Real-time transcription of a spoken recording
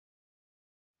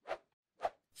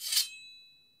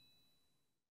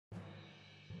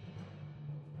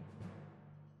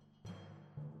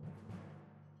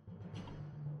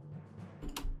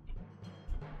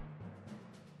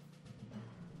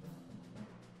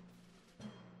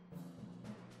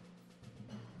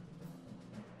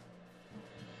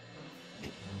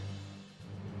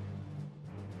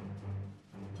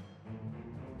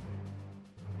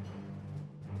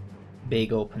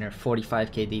big opener,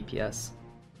 45k DPS.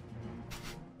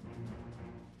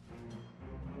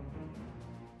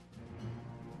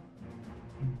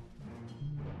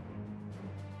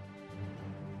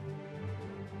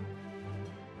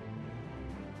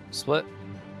 Split.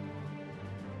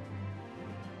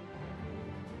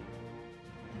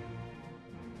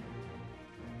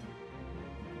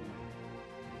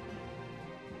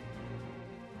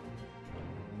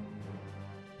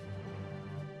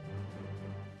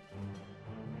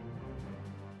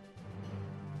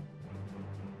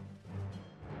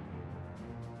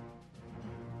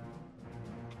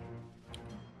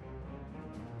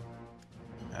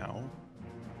 Ow.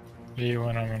 V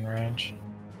when I'm in range.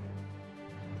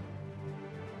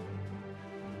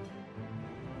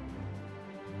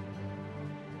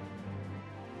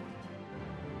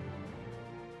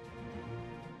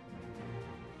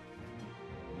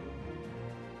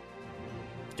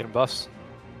 Getting buffs.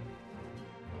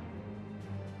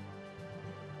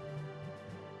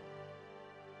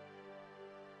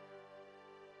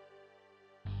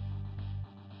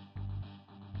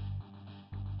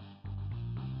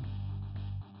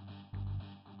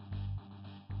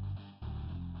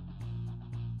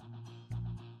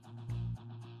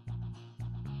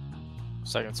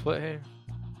 Second split here.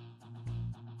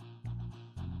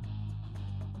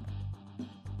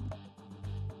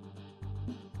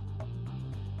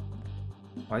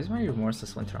 Why is my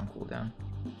Remorseless Winter on cooldown?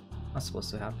 Not supposed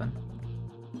to happen.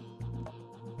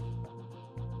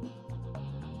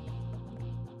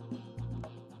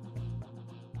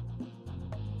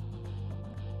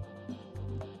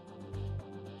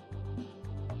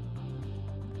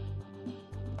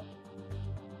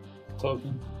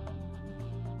 Token.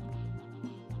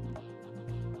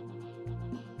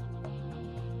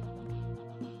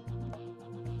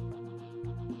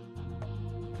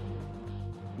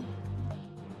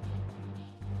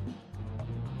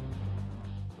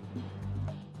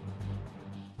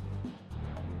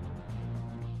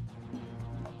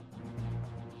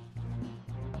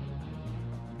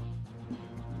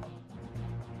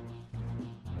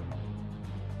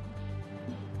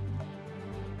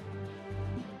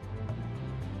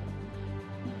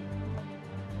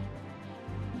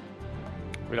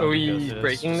 We don't Are need to go we through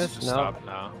breaking Just this? No. stop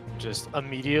now. Just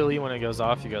immediately when it goes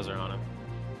off, you guys are on it.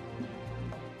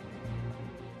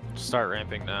 Just start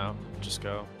ramping now. Just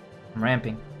go. I'm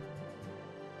ramping.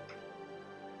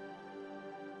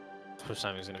 Push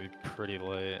time is gonna be pretty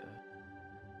late.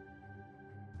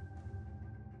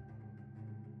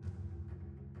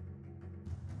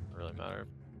 Doesn't really matter.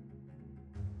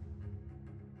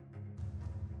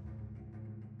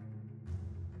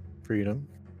 Freedom.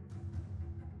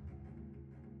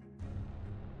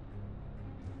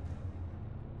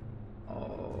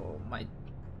 Oh, my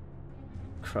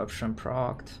corruption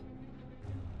procced.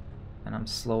 And I'm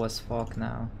slow as fuck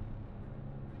now.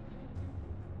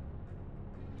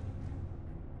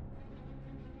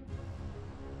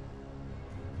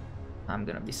 I'm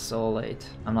gonna be so late.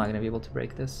 I'm not gonna be able to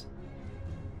break this.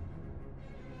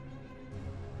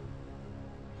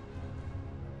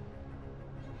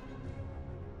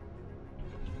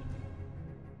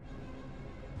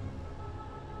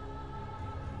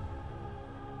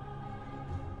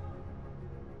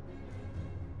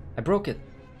 I broke it.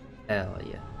 Hell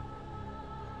yeah.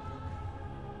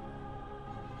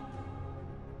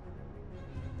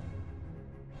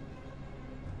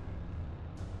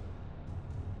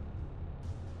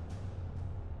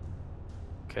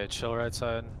 Okay, chill right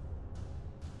side.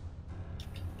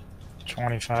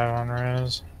 25 on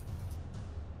res.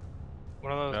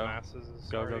 One of those Go. masses is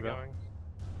Go, already go, go. going.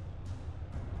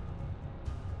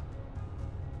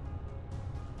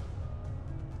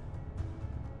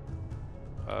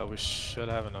 We should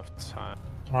have enough time.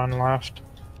 One left.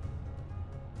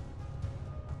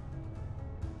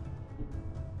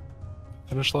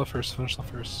 Finish left first, finish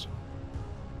left first.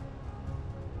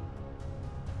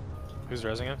 Who's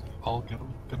resing it? I'll get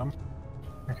him, get him.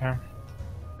 Okay.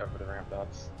 Go for the ramp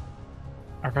dots.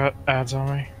 I got ads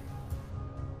on me.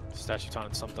 Statue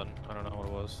taunted something. I don't know what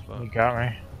it was, but You got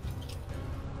me.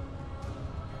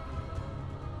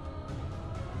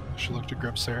 Should look to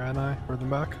grab Sarah and I, or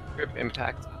them back. Grip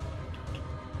impact.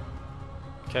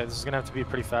 okay, this is gonna have to be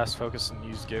pretty fast focus and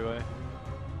use gateway.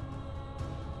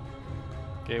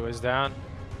 Gateway's down.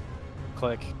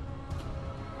 Click.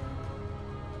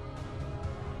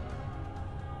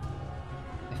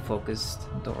 I focused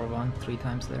Dorovan 3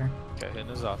 times there. Okay, hitting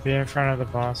is off. Be in front of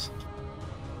the boss.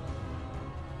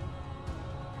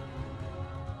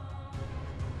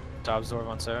 Top door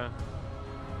on Sarah.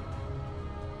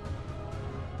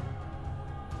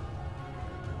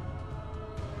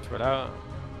 Spread out.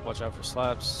 Watch out for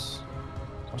slaps.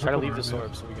 Try to leave this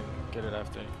orb so we can get it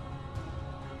after.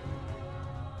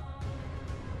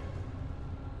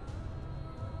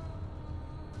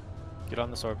 Get on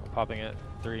this orb, I'm popping it.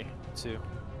 3, 2,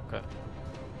 okay.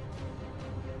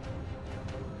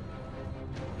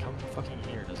 Come fucking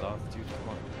here, Ny'alotha, dude, come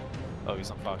on. Oh,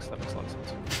 he's on Fox, that makes a lot of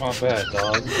sense. Not bad,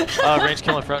 dog. Range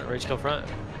kill in front, range kill front.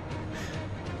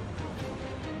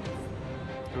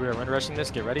 We are wind rushing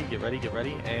this, get ready,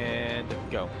 and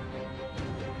go.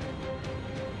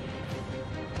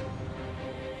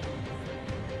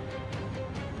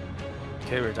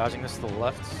 Okay, we're dodging this to the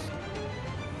left.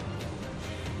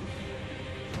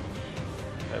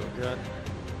 Okay, we're good.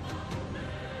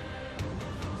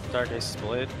 Dark Ace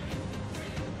Blade.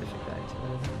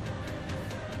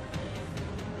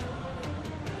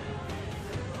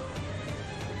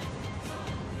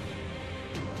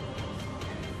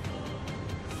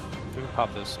 We can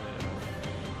pop this.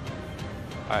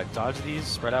 Alright, dodge these,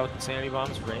 spread out with Insanity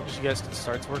Bombs, range. You guys can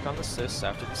start to work on the assists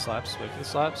after the slaps. Wait for the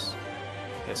slaps.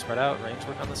 Okay, spread out, range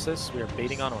work on the assists. We are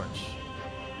baiting on orange.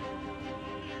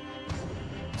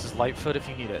 This is Lightfoot if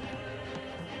you need it.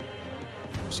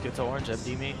 Just get to orange,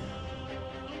 MD me.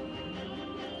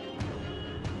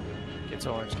 Get to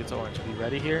orange. Be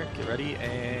ready here, get ready,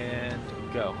 and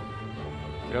go.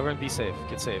 Get over and be safe,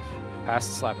 get safe. Pass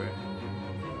the slapper.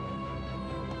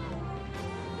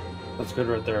 That's good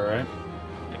right there, right?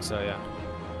 I think so, yeah.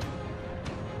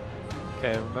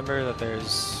 Okay, remember that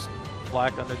there's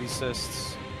black under these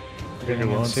cysts. You're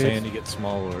Getting one safe. saying you get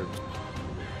small orbs.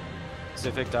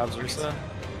 Pacific Dobbs Risa.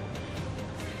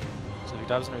 Pacific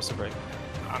Dobbs and Risa break.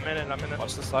 I'm in it.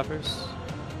 Watch the slappers.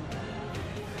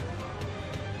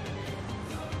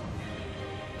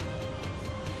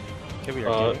 Okay, we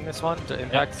are getting this one to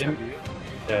impact.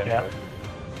 Yeah.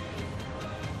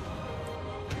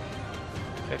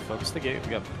 Okay, focus the gate.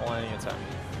 We got plenty of time.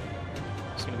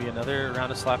 It's gonna be another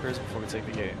round of slappers before we take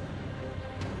the gate.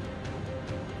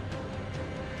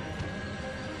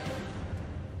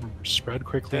 Spread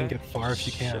quickly and get far if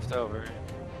you can. Shift over.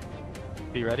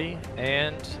 Be ready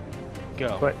and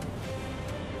go. Wait.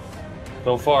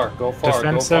 Go far.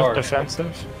 Defensive,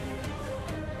 defensive.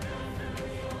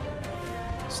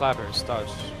 Slappers, dodge.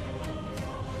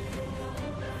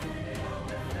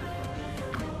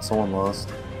 Someone lost.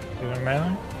 Doing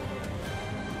melee.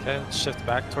 Okay, let's shift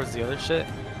back towards the other shit.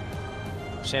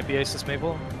 Champy Aces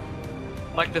Maple.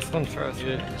 Like this one first.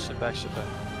 Yeah, shift back.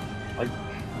 I'm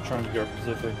trying to go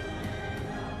Pacific.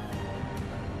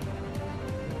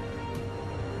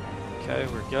 Okay,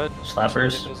 we're good.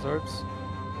 Slappers. Get those orbs.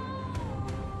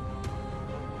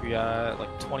 We got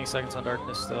like 20 seconds on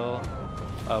darkness still.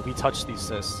 We touched these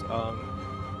cysts.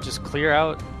 Just clear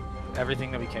out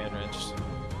everything that we can, Rich.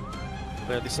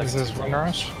 Clear these Is seconds. this wind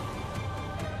rush?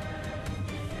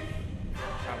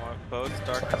 I want both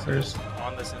darknesses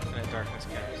on this infinite darkness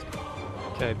cast.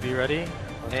 Okay, be ready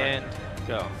and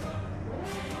go.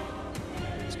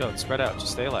 Let's go. Spread out.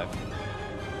 Just stay alive.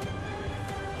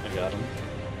 I got him.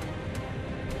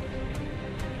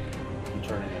 I'm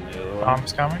turning in the other way.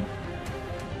 Bombs coming.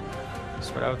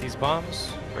 Spread out with these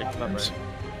bombs. Break them up right.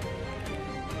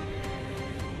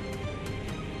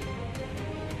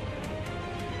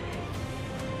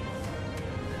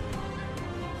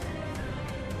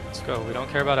 Let's go. We don't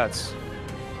care about ads.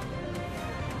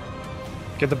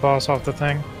 Get the boss off the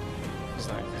thing.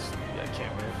 Yeah, I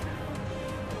can't move.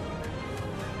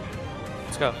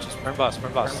 Let's go. Just burn boss.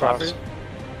 Burn Slappers. boss.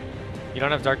 You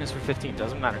don't have darkness for 15.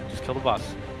 Doesn't matter. Just kill the boss.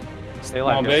 Stay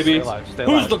alive. Come on, guys. baby. Stay alive. Stay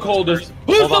Who's alive. the coldest? Hold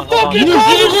Who's the on, hold fucking on.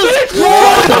 coldest? Who's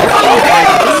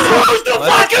the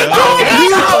fucking coldest?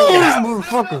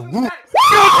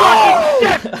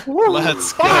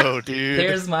 Let's go, dude.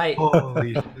 Here's my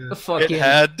Holy shit. fucking. It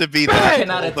had to be I that.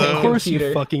 cannot cold, attend Of though. course you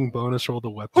computer. fucking bonus rolled a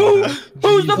weapon. attack.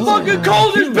 Who's the fucking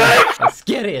coldest, bitch? Let's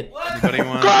get it. Anybody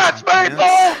want Scratch, some dance?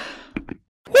 Maple!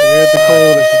 You're the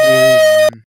coldest,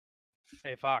 dude.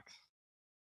 Hey, Fox.